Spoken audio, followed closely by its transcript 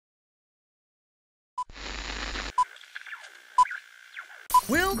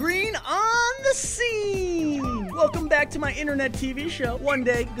Will Green on the scene! Welcome back to my internet TV show. One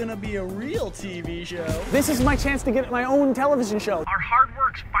day, gonna be a real TV show. This is my chance to get my own television show. Our hard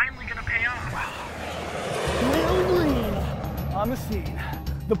work's finally gonna pay off. Will Green on the scene.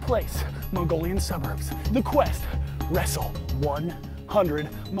 The place, Mongolian suburbs. The quest, wrestle 100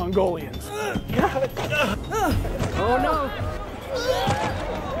 Mongolians. Oh no!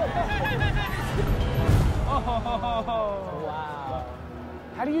 Oh, wow.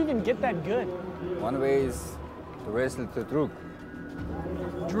 How do you even get that good? One way is to wrestle to Droog.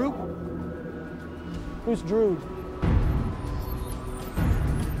 Drew? Who's Drew?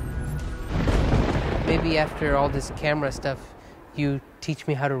 Maybe after all this camera stuff, you teach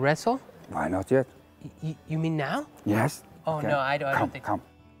me how to wrestle? Why not yet? You mean now? Yes. Oh, Okay. no, I don't think so. Come.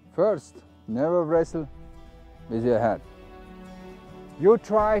 First, never wrestle with your head. You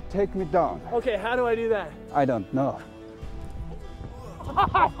try take me down. Okay, how do I do that? I don't know.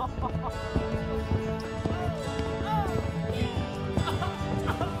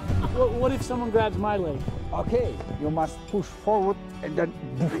 What if someone grabs my leg? Okay, you must push forward and then.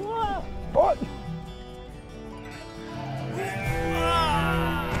 Whoa. Oh.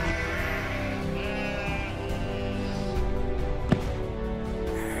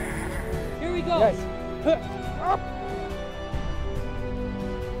 Here we go. Yes. Up.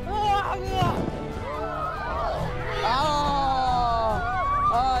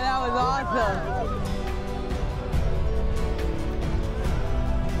 Oh, that was awesome.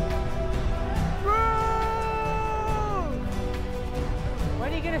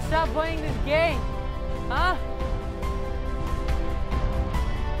 When are you gonna stop playing this game? Huh?